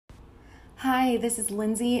Hi, this is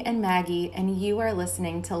Lindsay and Maggie, and you are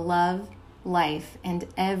listening to Love, Life, and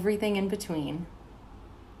Everything in Between.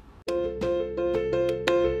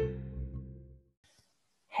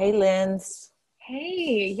 Hey, Linz.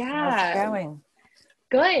 Hey, How's it yeah, going?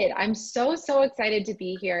 good. I'm so excited to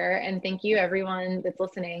be here. And thank you, everyone that's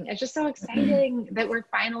listening. It's just so exciting that we're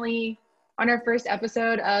finally on our first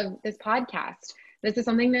episode of this podcast. This is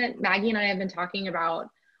something that Maggie and I have been talking about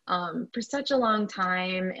for such a long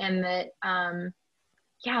time. And that,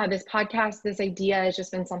 yeah, this podcast, this idea has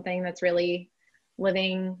just been something that's really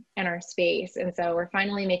living in our space. And so we're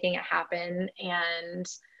finally making it happen. And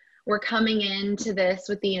we're coming into this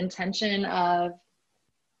with the intention of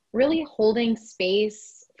really holding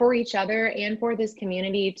space for each other and for this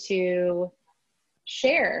community to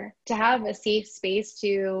share, to have a safe space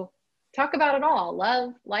to talk about it all,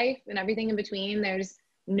 love, life, and everything in between. There's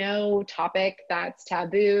no topic that's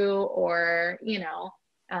taboo or,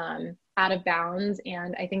 out of bounds.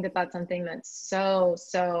 And I think that that's something that's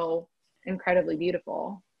so incredibly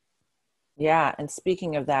beautiful. Yeah, and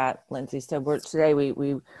speaking of that, Lindsay, so we're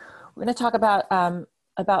going to talk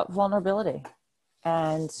about vulnerability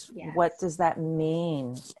and Yes. what does that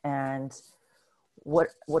mean, and what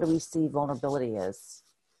do we see vulnerability as?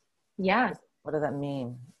 Yeah. What does that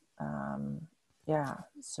mean? Yeah,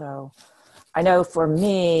 so I know for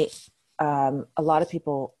me, a lot of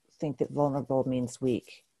people think that vulnerable means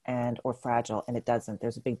weak and or fragile, and it doesn't.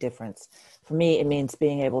 There's a big difference. For me, it means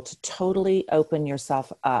being able to totally open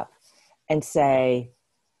yourself up and say,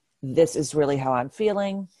 this is really how I'm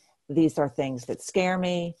feeling. These are things that scare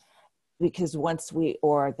me, because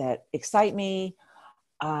or that excite me,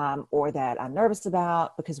 or that I'm nervous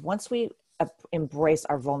about, because once we embrace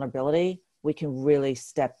our vulnerability, we can really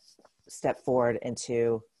step forward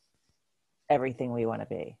into everything we want to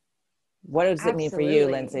be. What does it mean for you,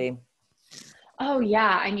 Absolutely. Lindsay? Oh,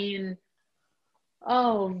 yeah.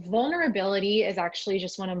 Vulnerability is actually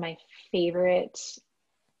just one of my favorite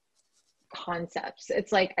concepts.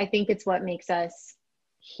 It's like, I think it's what makes us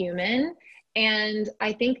human. And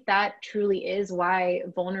I think that truly is why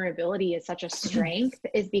vulnerability is such a strength,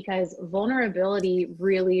 is because vulnerability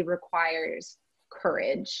really requires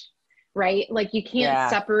courage, right? Like you can't Yeah.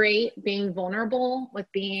 separate being vulnerable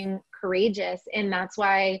with being courageous. And that's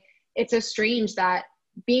why it's so strange that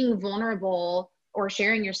being vulnerable or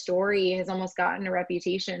sharing your story has almost gotten a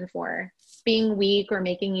reputation for being weak or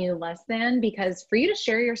making you less than, because for you to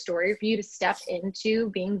share your story, for you to step into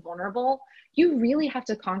being vulnerable, you really have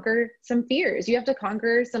to conquer some fears. You have to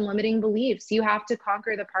conquer some limiting beliefs. You have to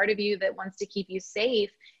conquer the part of you that wants to keep you safe,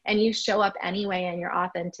 and you show up anyway in your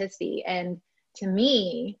authenticity. And to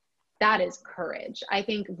me, that is courage. I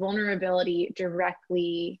think vulnerability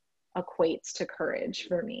directly equates to courage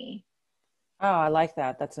for me. Oh, I like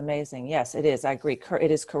that. That's amazing. Yes, it is. I agree.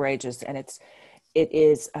 It is courageous, and it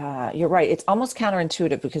is, you're right. It's almost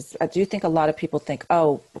counterintuitive, because I do think a lot of people think,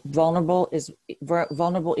 oh, vulnerable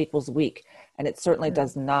equals weak. And it certainly Mm.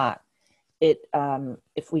 does not.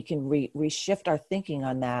 If we can reshift our thinking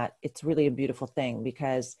on that, it's really a beautiful thing,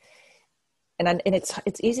 because, and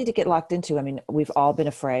it's easy to get locked into. I mean, we've all been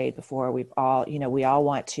afraid before. We all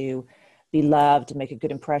want to be loved, make a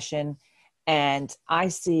good impression. And I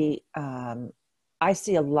see a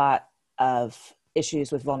lot of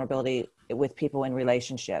issues with vulnerability with people in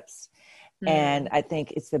relationships. And Mm. I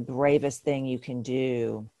think it's the bravest thing you can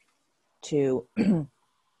do to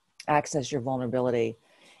access your vulnerability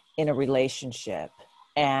in a relationship.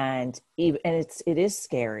 And it is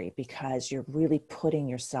scary, because you're really putting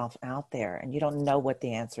yourself out there and you don't know what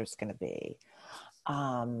the answer is going to be.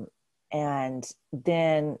 Um,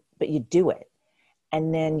 but you do it.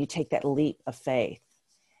 And then you take that leap of faith.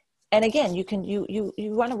 And again, you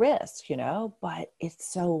run a risk, but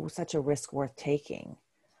it's such a risk worth taking.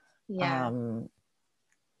 Yeah. Um,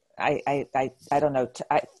 I don't know.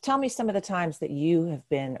 Tell me some of the times that you have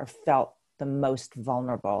been or felt the most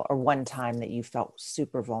vulnerable, or one time that you felt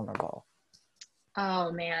super vulnerable.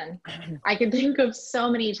 Oh man, I can think of so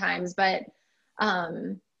many times, but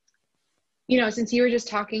um, since you were just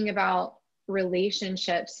talking about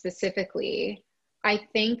relationships specifically, I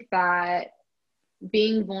think that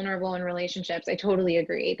being vulnerable in relationships, I totally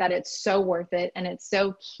agree that it's so worth it and it's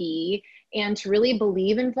so key. And to really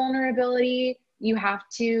believe in vulnerability, you have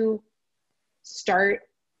to start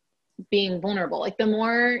being vulnerable. Like the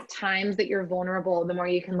more times that you're vulnerable, the more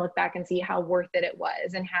you can look back and see how worth it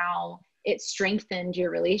was and how it strengthened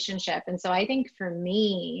your relationship. And so I think for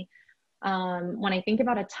me, when I think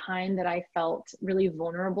about a time that I felt really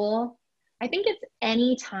vulnerable, I think it's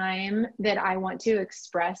any time that I want to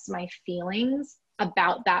express my feelings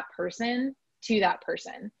about that person to that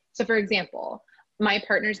person. So for example, my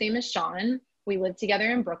partner's name is Sean. We live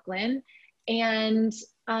together in Brooklyn. And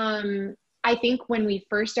I think when we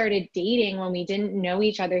first started dating, when we didn't know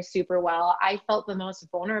each other super well, I felt the most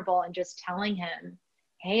vulnerable in just telling him,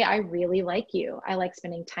 hey, I really like you. I like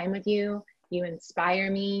spending time with you. You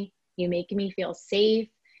inspire me. You make me feel safe.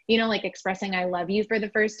 You know, like expressing I love you for the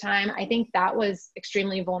first time. I think that was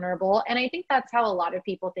extremely vulnerable. And I think that's how a lot of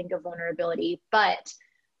people think of vulnerability. But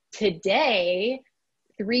today,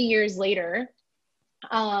 3 years later,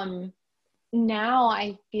 now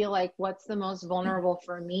I feel like what's the most vulnerable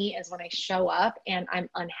for me is when I show up and I'm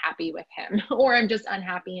unhappy with him, or I'm just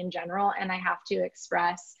unhappy in general. And I have to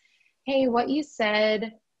express, hey, what you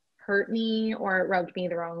said hurt me, or it rubbed me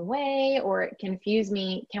the wrong way, or it confused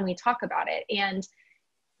me. Can we talk about it? And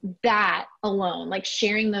that alone, like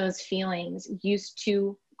sharing those feelings, used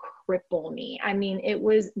to cripple me. I mean, it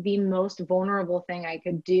was the most vulnerable thing I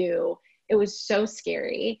could do. It was so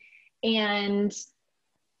scary. And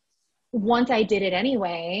once I did it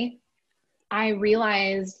anyway, I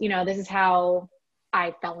realized, you know, this is how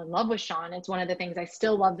I fell in love with Sean. It's one of the things I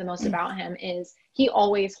still love the most about him is he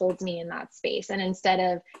always holds me in that space. And instead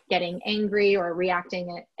of getting angry or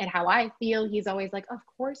reacting at how I feel, he's always like, of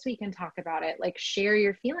course we can talk about it. Like, share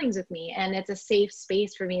your feelings with me. And it's a safe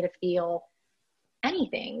space for me to feel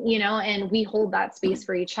anything, you know, and we hold that space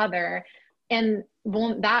for each other. And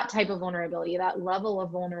that type of vulnerability, that level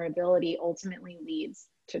of vulnerability ultimately leads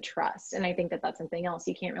to trust. And I think that that's something else.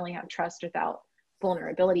 You can't really have trust without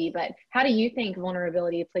vulnerability. But how do you think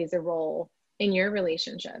vulnerability plays a role in your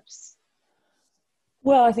relationships?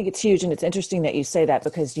 Well, I think it's huge. And it's interesting that you say that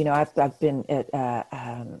because, you know, I've been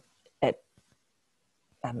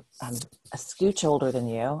I'm a scooch older than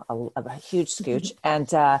you, a huge scooch.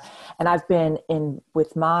 And I've been in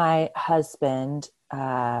with my husband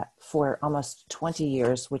for almost 20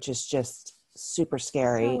 years, which is just super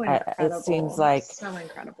scary. So It seems like so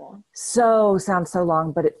incredible. Sounds so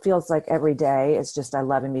long, but it feels like every day it's just, I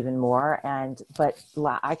love him even more. But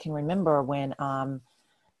I can remember when,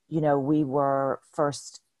 you know, we were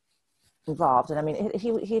first involved. And I mean,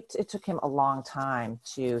 it took him a long time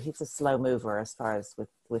he's a slow mover as far as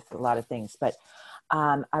with a lot of things. But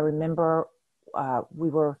I remember we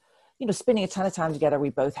were, you know, spending a ton of time together. We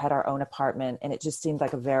both had our own apartment, and it just seemed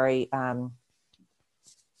like a very kind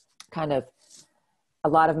of a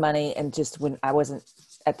lot of money. And just when I wasn't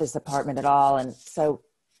at this apartment at all. And so,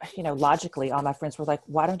 you know, logically, all my friends were like,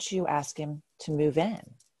 why don't you ask him to move in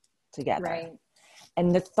together? Right.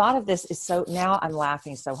 And the thought of this is so, now I'm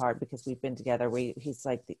laughing so hard because we've been together. He's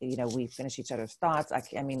like, you know, we finish each other's thoughts.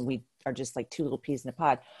 I mean, we are just like two little peas in a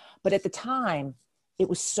pod. But at the time, it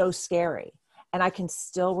was so scary. And I can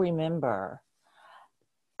still remember,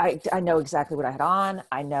 I know exactly what I had on.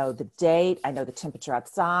 I know the date. I know the temperature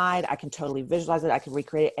outside. I can totally visualize it. I can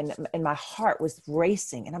recreate it. And my heart was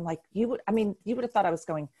racing. And I'm like, you would have thought I was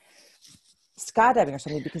going skydiving or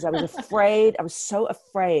something because I was afraid. I was so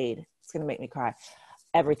afraid. It's going to make me cry.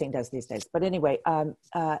 Everything does these days. But anyway, and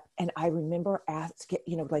I remember asking,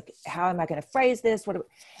 you know, like, how am I going to phrase this?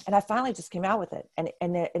 And I finally just came out with it. And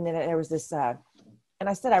then there was this, and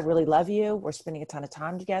I said, I really love you. We're spending a ton of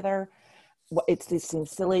time together. It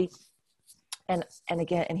seems silly. And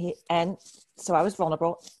again, and so I was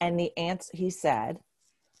vulnerable. And he said,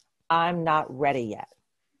 I'm not ready yet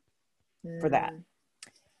for that.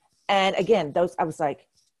 And again, I was like,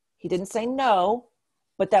 he didn't say no,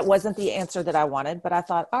 but that wasn't the answer that I wanted. But I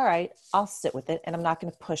thought, all right, I'll sit with it and I'm not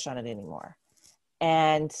going to push on it anymore.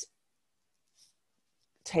 And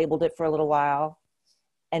tabled it for a little while.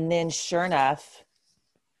 And then sure enough,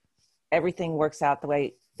 everything works out the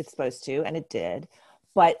way it's supposed to. And it did.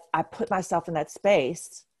 But I put myself in that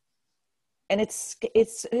space and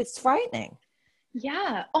it's frightening.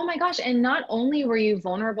 Yeah. Oh my gosh. And not only were you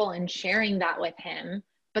vulnerable in sharing that with him,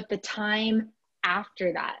 but the time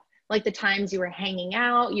after that, like the times you were hanging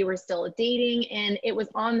out, you were still dating, and it was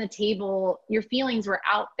on the table, your feelings were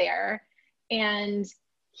out there, and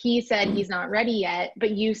he said he's not ready yet,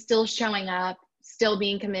 but you still showing up, still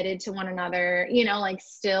being committed to one another, you know, like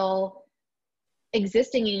still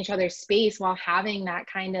existing in each other's space while having that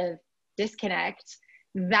kind of disconnect.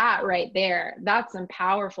 That right there, that's some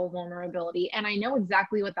powerful vulnerability. And I know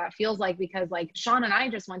exactly what that feels like because like Sean and I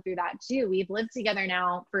just went through that too. We've lived together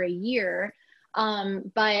now for a year.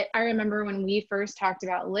 But I remember when we first talked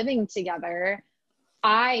about living together,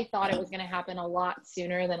 I thought it was going to happen a lot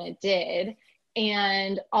sooner than it did.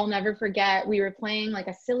 And I'll never forget, we were playing like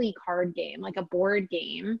a silly card game, like a board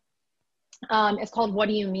game. It's called What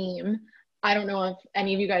Do You Meme? I don't know if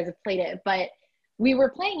any of you guys have played it, but we were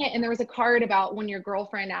playing it and there was a card about when your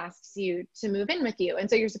girlfriend asks you to move in with you. And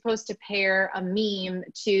so you're supposed to pair a meme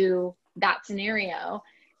to that scenario.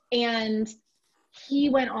 And he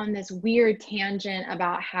went on this weird tangent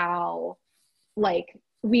about how like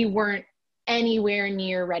we weren't anywhere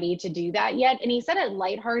near ready to do that yet. And he said it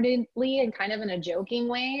lightheartedly and kind of in a joking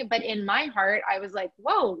way. But in my heart, I was like,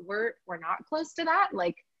 whoa, we're not close to that.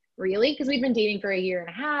 Like, really? Because we've been dating for a year and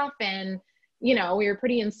a half, and we were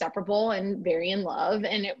pretty inseparable and very in love.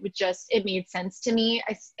 And it made sense to me.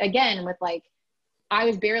 Again, with like, I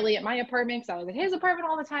was barely at my apartment because I was at his apartment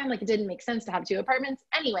all the time. Like, it didn't make sense to have two apartments.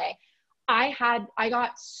 Anyway, I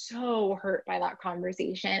got so hurt by that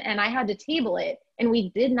conversation, and I had to table it. And we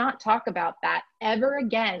did not talk about that ever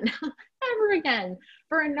again, ever again,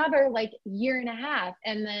 for another like year and a half.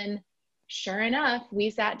 And then sure enough,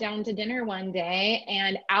 we sat down to dinner one day,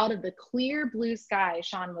 and out of the clear blue sky,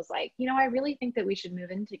 Sean was like, I really think that we should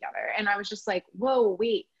move in together. And I was just like, whoa,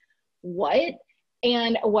 wait, what?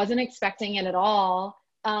 And I wasn't expecting it at all.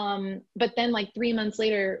 But then like 3 months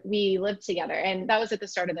later, we lived together, and that was at the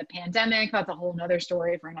start of the pandemic. That's a whole nother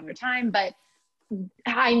story for another time. But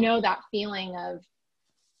I know that feeling of,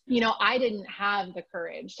 I didn't have the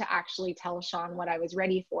courage to actually tell Sean what I was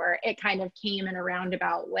ready for. It kind of came in a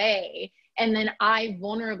roundabout way. And then I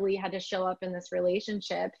vulnerably had to show up in this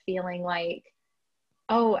relationship feeling like,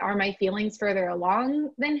 oh, are my feelings further along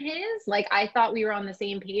than his? Like, I thought we were on the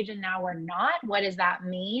same page and now we're not. What does that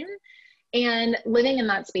mean? And living in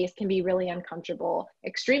that space can be really uncomfortable,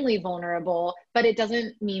 extremely vulnerable, but it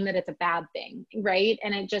doesn't mean that it's a bad thing, right?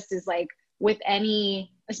 And it just is like with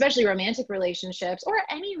any, especially romantic relationships or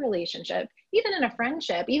any relationship, even in a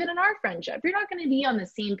friendship, even in our friendship, you're not going to be on the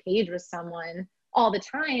same page with someone all the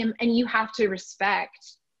time. And you have to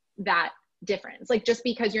respect that difference. Like, just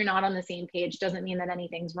because you're not on the same page doesn't mean that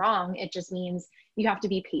anything's wrong. It just means you have to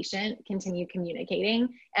be patient, continue communicating.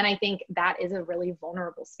 And I think that is a really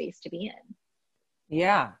vulnerable space to be in.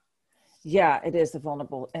 Yeah. Yeah, it is a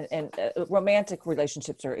vulnerable, and romantic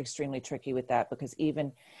relationships are extremely tricky with that, because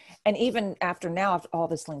even after now, after all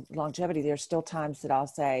this longevity, there's still times that I'll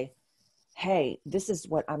say, hey, this is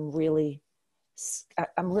what I'm really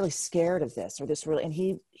scared of this, or this really, and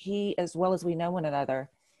he, as well as we know one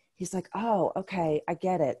another, he's like, oh, okay, I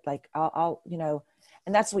get it. Like I'll,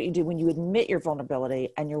 and that's what you do when you admit your vulnerability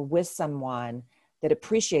and you're with someone that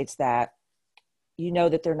appreciates that.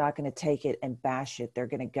 That they're not going to take it and bash it. They're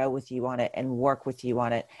going to go with you on it and work with you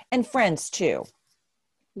on it. And friends too.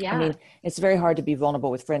 Yeah. I mean, it's very hard to be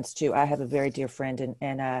vulnerable with friends too. I have a very dear friend,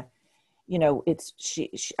 and it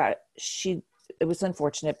was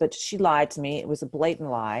unfortunate, but she lied to me. It was a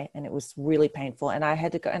blatant lie, and it was really painful. And I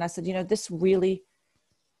had to go, and I said, this really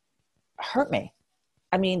hurt me.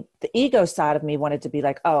 I mean, the ego side of me wanted to be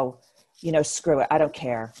like, oh, screw it. I don't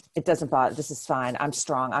care. It doesn't bother. This is fine. I'm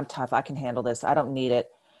strong. I'm tough. I can handle this. I don't need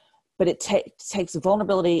it. But it takes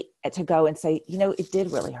vulnerability to go and say, it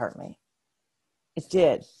did really hurt me. It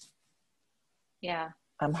did. Yeah.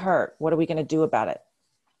 I'm hurt. What are we going to do about it?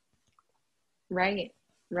 Right.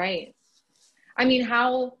 Right. I mean,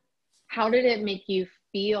 how did it make you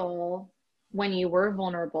feel when you were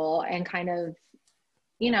vulnerable and kind of,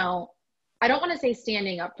 I don't want to say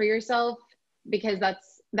standing up for yourself, because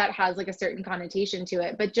that has like a certain connotation to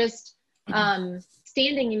it, but just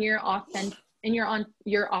standing in your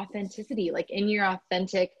authenticity, like in your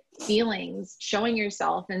authentic feelings, showing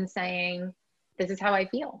yourself and saying, this is how I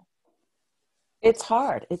feel. It's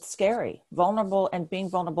hard. It's scary. Vulnerable, and being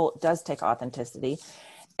vulnerable does take authenticity.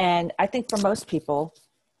 And I think for most people,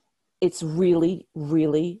 it's really,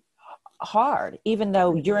 really hard, even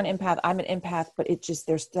though you're an empath, I'm an empath, but it just,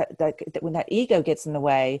 there's that when that ego gets in the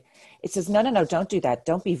way, it says, no, don't do that.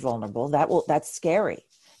 Don't be vulnerable. That's scary.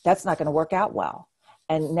 That's not going to work out well.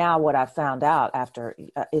 And now what I've found out after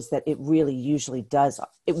is that it really usually does.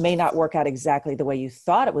 It may not work out exactly the way you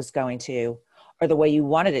thought it was going to, or the way you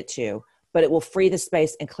wanted it to, but it will free the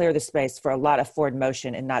space and clear the space for a lot of forward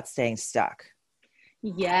motion and not staying stuck.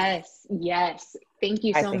 Yes. Yes. Thank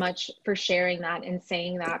you so much for sharing that and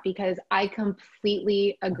saying that, because I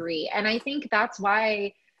completely agree. And I think that's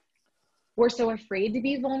why we're so afraid to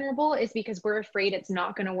be vulnerable, is because we're afraid it's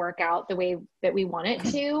not going to work out the way that we want it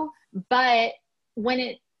to. But when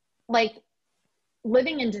it, like,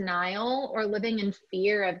 living in denial or living in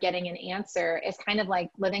fear of getting an answer is kind of like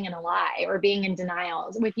living in a lie or being in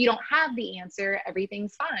denial. If you don't have the answer,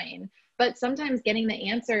 everything's fine. But sometimes getting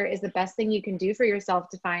the answer is the best thing you can do for yourself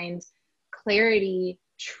to find clarity,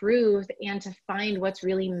 truth, and to find what's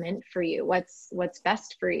really meant for you, what's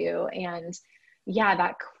best for you. And yeah,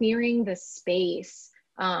 that clearing the space,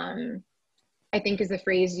 I think is the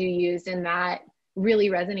phrase you used, and that really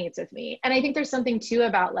resonates with me. And I think there's something too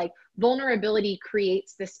about like vulnerability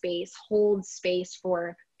creates the space, holds space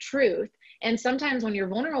for truth. And sometimes when you're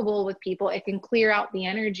vulnerable with people, it can clear out the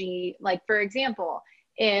energy. Like, for example,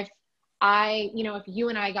 if if you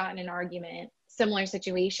and I got in an argument, similar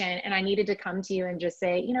situation, and I needed to come to you and just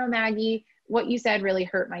say, Maggie, what you said really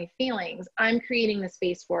hurt my feelings. I'm creating the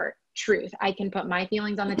space for truth. I can put my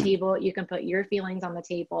feelings on the table. You can put your feelings on the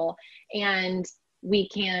table, and we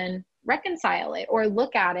can reconcile it or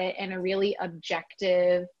look at it in a really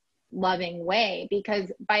objective, loving way.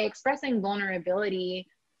 Because by expressing vulnerability,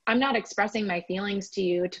 I'm not expressing my feelings to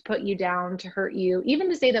you to put you down, to hurt you, even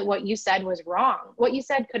to say that what you said was wrong. What you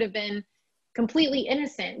said could have been completely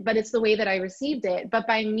innocent, but it's the way that I received it. But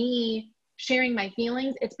by me sharing my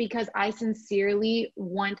feelings, it's because I sincerely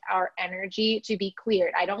want our energy to be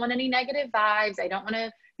cleared. I don't want any negative vibes. I don't want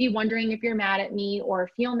to be wondering if you're mad at me or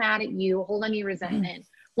feel mad at you, hold any resentment.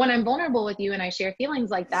 When I'm vulnerable with you and I share feelings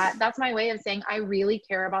like that, that's my way of saying I really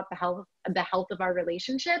care about the health of our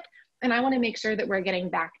relationship. And I want to make sure that we're getting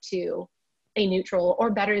back to a neutral or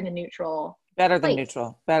better than neutral. Better than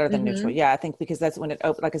neutral. Yeah, I think because that's when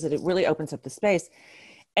like I said, it really opens up the space.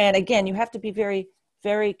 And again, you have to be very,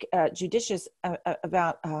 very judicious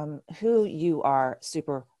about who you are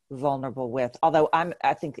super vulnerable with. Although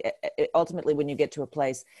I think ultimately when you get to a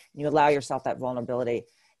place and you allow yourself that vulnerability,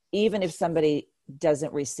 even if somebody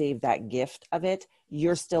doesn't receive that gift of it,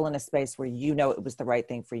 you're still in a space where it was the right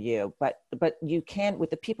thing for you. But you can, with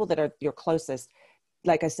the people that are your closest,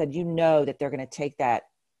 like I said, that they're going to take that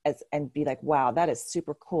and be like, wow, that is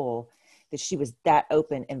super cool that she was that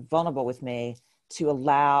open and vulnerable with me to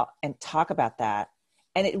allow and talk about that.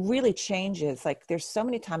 And it really changes. Like there's so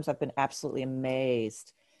many times I've been absolutely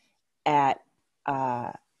amazed at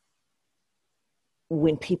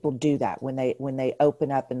when people do that, when they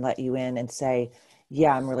open up and let you in and say,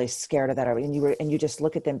 yeah, I'm really scared of that. And you just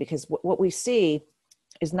look at them, because what we see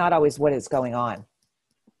is not always what is going on,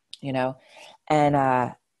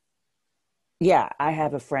 and yeah, I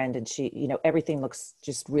have a friend, and she, everything looks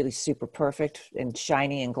just really super perfect and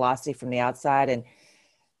shiny and glossy from the outside.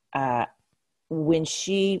 And when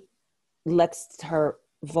she lets her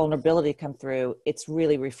vulnerability come through, it's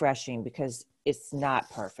really refreshing because it's not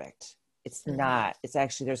perfect. It's not. It's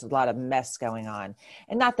actually, there's a lot of mess going on.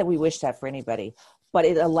 And not that we wish that for anybody, but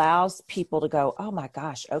it allows people to go, oh my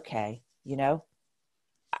gosh, okay,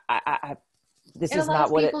 this is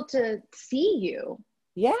not what it... It allows people to see you.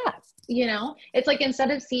 Yeah. It's like,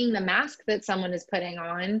 instead of seeing the mask that someone is putting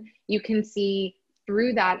on, you can see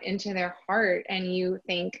through that into their heart, and you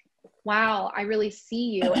think, wow, I really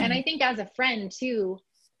see you. And I think as a friend too,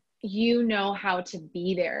 how to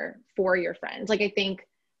be there for your friends. Like, I think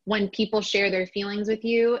when people share their feelings with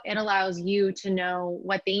you, it allows you to know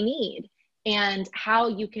what they need and how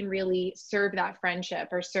you can really serve that friendship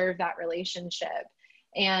or serve that relationship.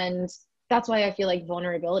 And that's why I feel like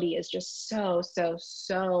vulnerability is just so, so,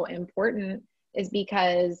 so important, is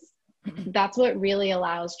because that's what really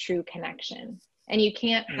allows true connection. And you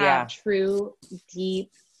can't have true, deep,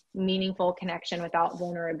 meaningful connection without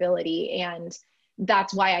vulnerability. And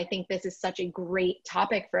that's why I think this is such a great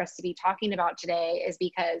topic for us to be talking about today, is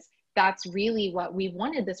because that's really what we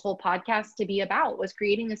wanted this whole podcast to be about, was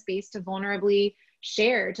creating a space to vulnerably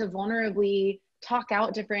share, to vulnerably talk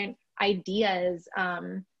out different ideas.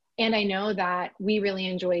 And I know that we really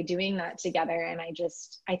enjoy doing that together. And I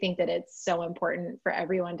think that it's so important for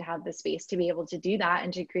everyone to have the space to be able to do that,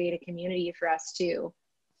 and to create a community for us to,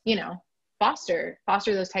 foster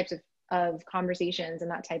those types of conversations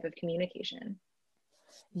and that type of communication.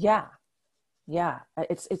 Yeah.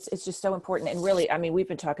 It's just so important. And really, I mean, we've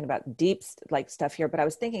been talking about deep stuff here, but I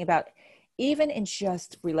was thinking about even in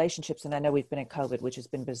just relationships, and I know we've been in COVID, which has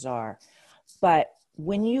been bizarre, but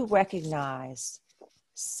when you recognize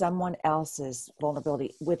someone else's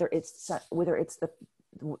vulnerability, whether it's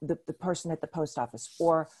the person at the post office,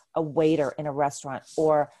 or a waiter in a restaurant,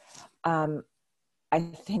 or I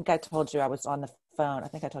think I told you I was on the phone. I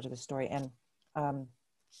think I told you the story. And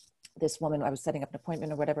this woman, I was setting up an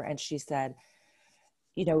appointment or whatever, and she said,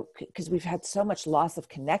 because we've had so much loss of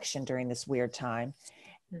connection during this weird time.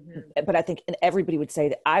 Mm-hmm. But I think, and everybody would say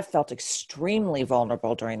that I've felt extremely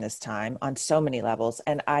vulnerable during this time on so many levels.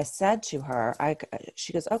 And I said to her,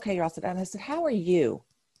 she goes, okay, you're all set down. And I said, how are you?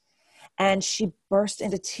 And she burst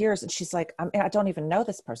into tears, and she's like, I don't even know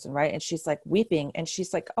this person. Right. And she's like weeping, and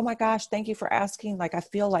she's like, oh my gosh, thank you for asking. Like, I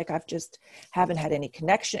feel like I've just haven't had any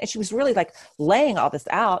connection. And she was really like laying all this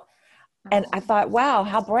out. And I thought, wow,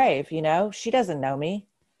 how brave, she doesn't know me.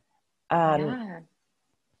 And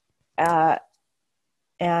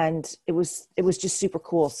it was just super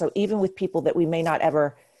cool. So even with people that we may not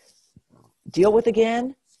ever deal with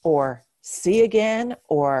again or see again,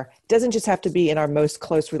 or it doesn't just have to be in our most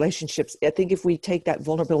close relationships. I think if we take that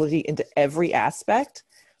vulnerability into every aspect,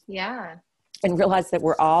 yeah, and realize that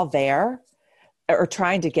we're all there or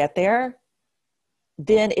trying to get there,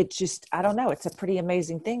 then it just, I don't know, it's a pretty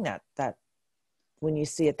amazing thing that when you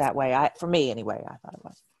see it that way, for me anyway, I thought it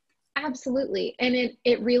was. absolutely. And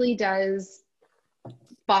it really does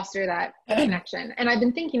foster that connection. And I've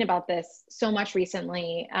been thinking about this so much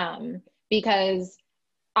recently, because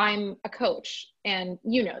I'm a coach, and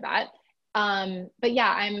you know that. But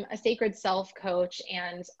yeah, I'm a sacred self coach,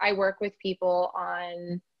 and I work with people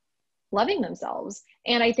on loving themselves.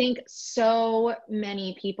 And I think so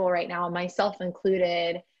many people right now, myself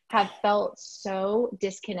included, have felt so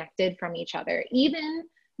disconnected from each other. Even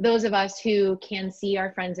those of us who can see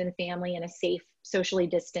our friends and family in a safe, socially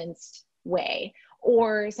distanced way,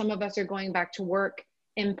 or some of us are going back to work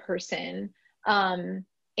in person.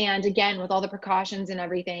 And again, with all the precautions and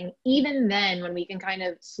everything, even then, when we can kind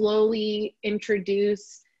of slowly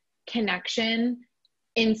introduce connection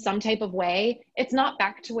in some type of way, it's not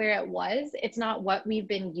back to where it was. It's not what we've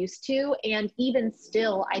been used to. And even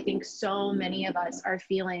still, I think so many of us are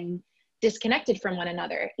feeling disconnected from one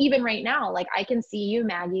another. Even right now, like I can see you,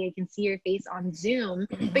 Maggie, I can see your face on Zoom,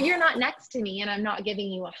 but you're not next to me and I'm not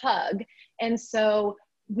giving you a hug. And so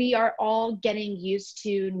we are all getting used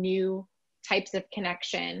to new types of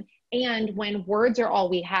connection. And when words are all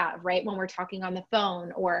we have, right? When we're talking on the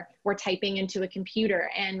phone or we're typing into a computer,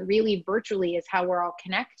 and really virtually is how we're all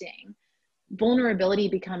connecting, vulnerability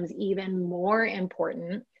becomes even more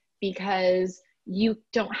important because you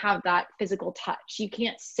don't have that physical touch. You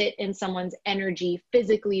can't sit in someone's energy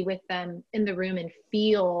physically with them in the room and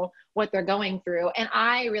feel what they're going through. And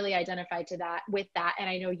I really identify with that. And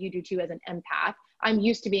I know you do too as an empath. I'm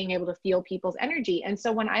used to being able to feel people's energy. And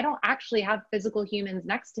so when I don't actually have physical humans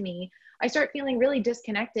next to me, I start feeling really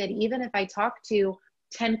disconnected. Even if I talk to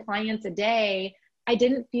 10 clients a day, I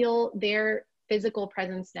didn't feel their physical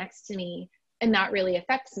presence next to me. And that really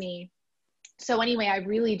affects me. So anyway, I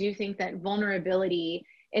really do think that vulnerability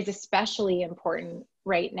is especially important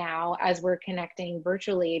right now as we're connecting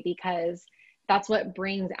virtually, because that's what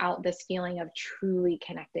brings out this feeling of truly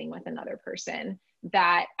connecting with another person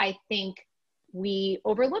that I think we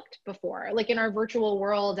overlooked before. Like in our virtual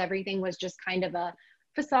world, everything was just kind of a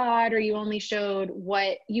facade, or you only showed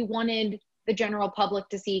what you wanted the general public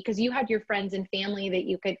to see because you had your friends and family that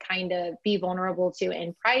you could kind of be vulnerable to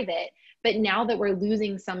in private. But now that we're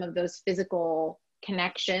losing some of those physical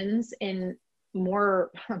connections in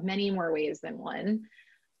many more ways than one,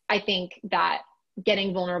 I think that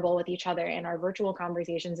getting vulnerable with each other in our virtual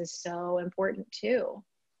conversations is so important too.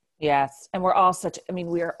 Yes. And we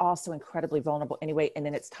are all so incredibly vulnerable anyway. And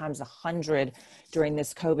then it's times 100 during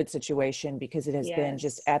this COVID situation, because it has been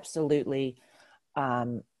just absolutely,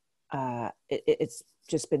 it's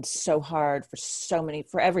just been so hard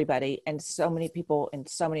for everybody and so many people in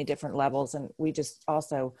so many different levels. And we just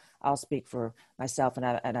also, I'll speak for myself, and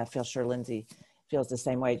I feel sure Lindsay feels the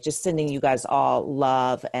same way. Just sending you guys all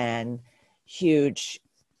love and huge,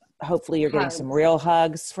 hopefully you're getting some real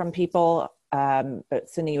hugs from people. But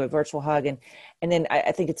sending you a virtual hug. And then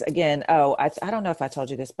I think it's, again, I don't know if I told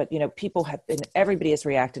you this, but everybody has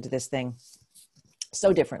reacted to this thing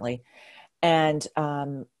so differently. And,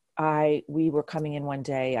 we were coming in one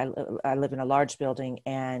day, I live in a large building,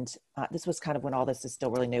 and this was kind of when all this is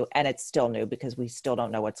still really new, and it's still new because we still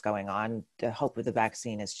don't know what's going on. The hope of the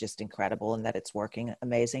vaccine is just incredible, and that it's working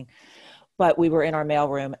amazing. But we were in our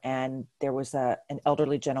mailroom, and there was an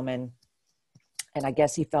elderly gentleman, and I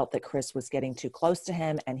guess he felt that Chris was getting too close to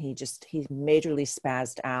him, and he majorly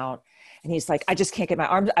spazzed out. And he's like, I just can't get my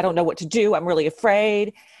arms. I don't know what to do. I'm really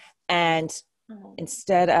afraid. And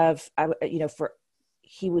instead of,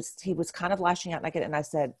 he was kind of lashing out. And I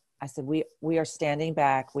said, we are standing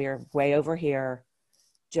back. We are way over here.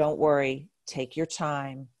 Don't worry. Take your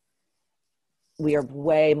time. We are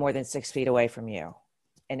way more than 6 feet away from you.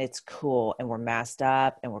 And it's cool. And we're masked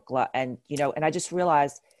up, and and I just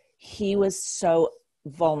realized he was so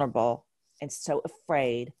vulnerable and so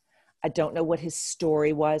afraid. I don't know what his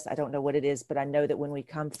story was. I don't know what it is, but I know that when we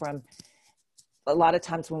come from, a lot of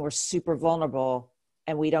times when we're super vulnerable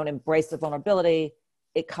and we don't embrace the vulnerability,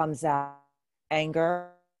 it comes out anger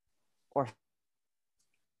or,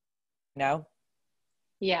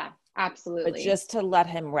 Yeah, absolutely. But just to let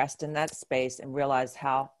him rest in that space and realize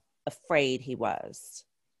how afraid he was.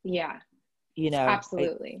 Yeah,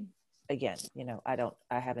 absolutely. Again,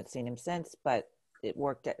 I haven't seen him since, but it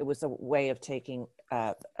worked. It was a way of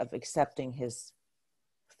of accepting his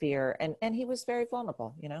fear. And he was very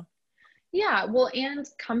vulnerable, Yeah. Well, and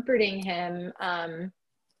comforting him,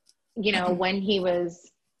 when he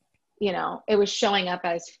was you know, it was showing up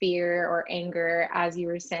as fear or anger, as you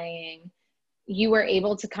were saying, you were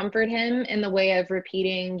able to comfort him in the way of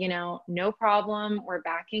repeating, you know, no problem, we're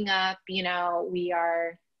backing up, you know, we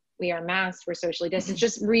are masked, we're socially distanced,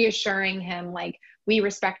 just reassuring him, like, we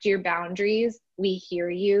respect your boundaries, we hear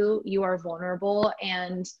you, you are vulnerable,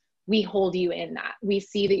 and we hold you in that. We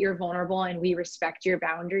see that you're vulnerable and we respect your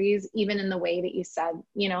boundaries, even in the way that you said,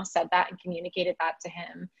 you know, said that and communicated that to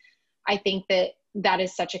him. I think that that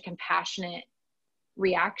is such a compassionate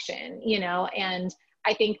reaction, you know, and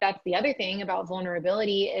I think that's the other thing about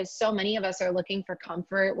vulnerability is so many of us are looking for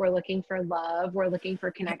comfort. We're looking for love. We're looking for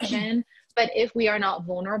connection. But if we are not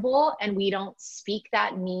vulnerable and we don't speak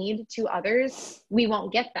that need to others, we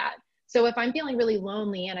won't get that. So if I'm feeling really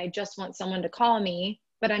lonely and I just want someone to call me,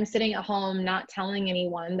 but I'm sitting at home not telling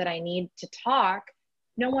anyone that I need to talk,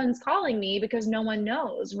 no one's calling me because no one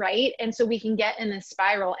knows, right? And so we can get in this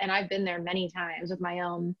spiral. And I've been there many times with my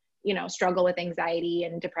own, you know, struggle with anxiety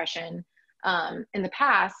and depression. In the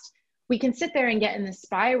past, we can sit there and get in this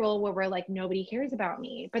spiral where we're like, nobody cares about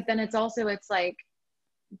me. But then it's like,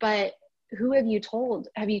 but who have you told?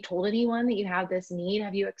 Have you told anyone that you have this need?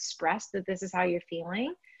 Have you expressed that this is how you're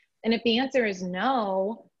feeling? And if the answer is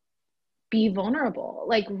no, be vulnerable,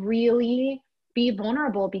 like really be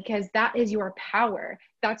vulnerable, because that is your power.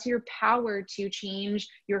 That's your power to change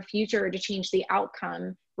your future, to change the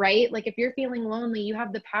outcome, right? Like if you're feeling lonely, you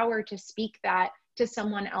have the power to speak that to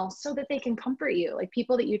someone else so that they can comfort you, like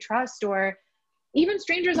people that you trust, or even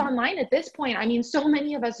strangers online at this point. I mean, so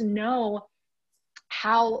many of us know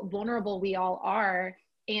how vulnerable we all are,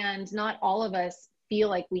 and not all of us feel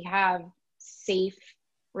like we have safe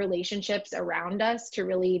relationships around us to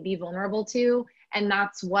really be vulnerable to. And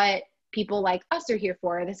that's what people like us are here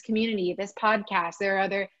for, this community, this podcast. There are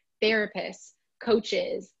other therapists,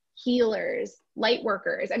 coaches, healers, light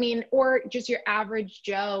workers. I mean, or just your average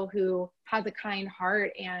Joe who has a kind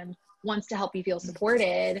heart and wants to help you feel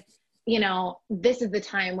supported. You know, this is the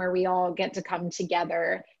time where we all get to come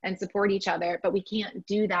together and support each other, but we can't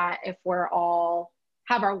do that if we're all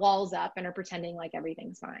have our walls up and are pretending like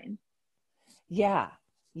everything's fine. Yeah.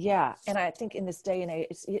 Yeah. And I think in this day and age,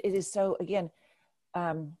 it is so, again,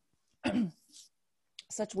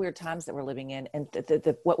 such weird times that we're living in, and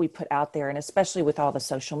the what we put out there, and especially with all the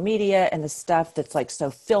social media and the stuff that's like so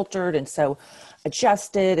filtered and so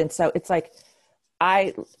adjusted. And so it's like,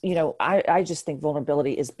 I just think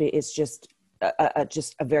vulnerability is just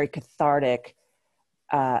a very cathartic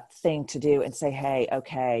thing to do, and say, hey,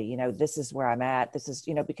 okay, you know, this is where I'm at. This is,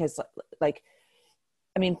 you know, because like,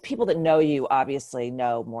 I mean, people that know you obviously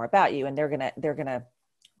know more about you, and they're gonna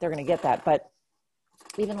get that. But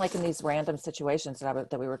even like in these random situations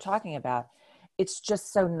that we were talking about, it's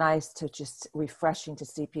just so nice to just refreshing to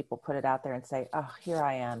see people put it out there and say, oh, here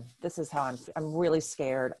I am. This is how I'm really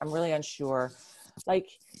scared. I'm really unsure. Like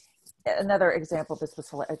another example, this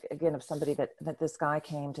was again of somebody that this guy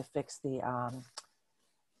came to fix I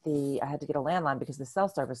had to get a landline because the cell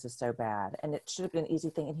service is so bad, and it should have been an easy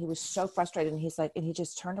thing. And he was so frustrated, and he's like, and he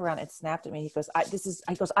just turned around and snapped at me. He goes, I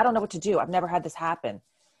don't know what to do. I've never had this happen.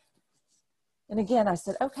 And again, I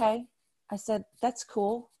said, okay. I said, that's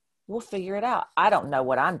cool. We'll figure it out. I don't know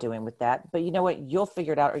what I'm doing with that, but you know what? You'll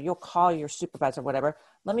figure it out, or you'll call your supervisor or whatever.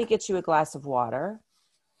 Let me get you a glass of water.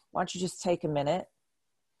 Why don't you just take a minute,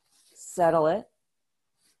 settle it,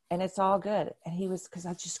 and it's all good. And he was, because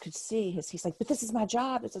I just could see he's like, but this is my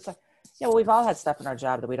job. It's just like, yeah, well, we've all had stuff in our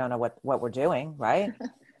job that we don't know what we're doing, right?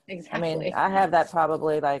 Exactly. I mean, I have that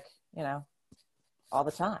probably, like, you know, all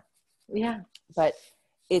the time. Yeah. But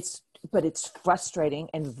it's frustrating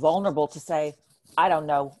and vulnerable to say, I don't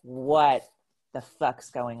know what the fuck's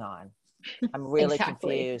going on. I'm really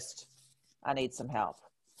confused. I need some help.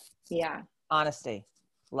 Yeah. Honesty.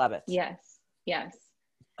 Love it. Yes.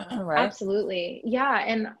 Right? Absolutely. Yeah.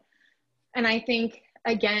 And I think,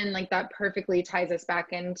 again, like that perfectly ties us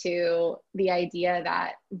back into the idea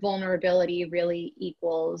that vulnerability really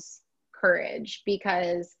equals courage,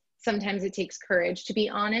 because sometimes it takes courage to be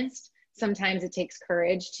honest. Sometimes it takes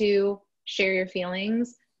courage to share your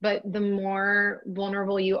feelings, but the more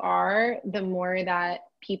vulnerable you are, the more that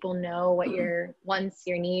people know what your wants,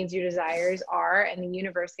 your needs, your desires are, and the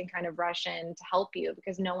universe can kind of rush in to help you,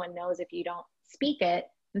 because no one knows if you don't speak it,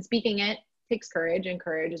 and speaking it takes courage, and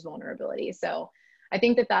courage is vulnerability. So I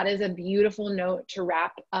think that is a beautiful note to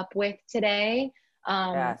wrap up with today.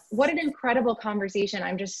 Yes. What an incredible conversation.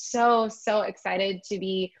 I'm just so excited to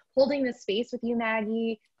be holding this space with you,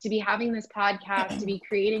 Maggie, to be having this podcast, to be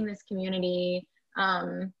creating this community.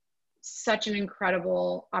 Such an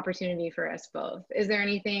incredible opportunity for us both. Is there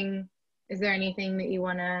anything that you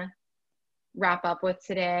want to wrap up with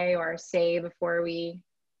today or say before we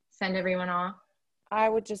send everyone off? I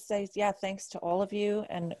would just say, yeah, thanks to all of you.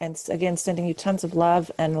 And again, sending you tons of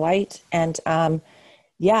love and light. And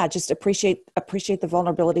yeah, just appreciate the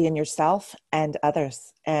vulnerability in yourself and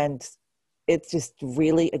others. And it's just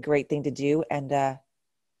really a great thing to do. And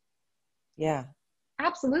yeah.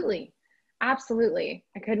 Absolutely. Absolutely.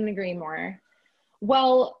 I couldn't agree more.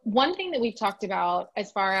 Well, one thing that we've talked about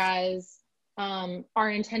as far as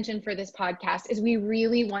our intention for this podcast is we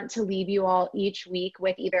really want to leave you all each week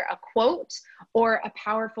with either a quote or a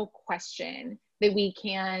powerful question that we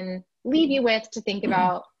can leave you with to think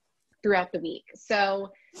about throughout the week.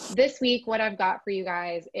 So this week, what I've got for you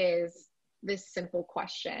guys is this simple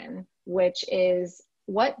question, which is,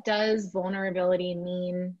 what does vulnerability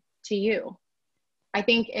mean to you? I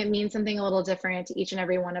think it means something a little different to each and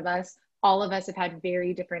every one of us. All of us have had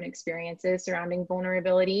very different experiences surrounding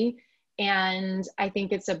vulnerability. And I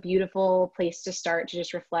think it's a beautiful place to start to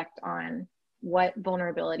just reflect on what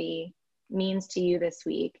vulnerability means to you this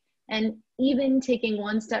week. And even taking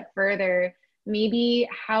one step further, maybe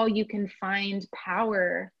how you can find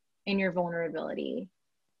power in your vulnerability.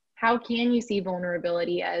 How can you see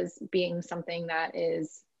vulnerability as being something that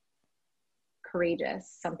is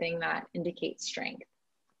courageous, something that indicates strength?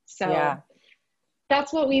 So yeah.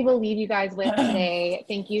 That's what we will leave you guys with today.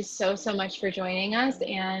 Thank you so, so much for joining us.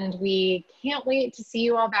 And we can't wait to see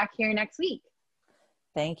you all back here next week.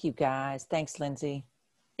 Thank you, guys. Thanks, Lindsay.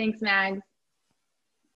 Thanks, Mags.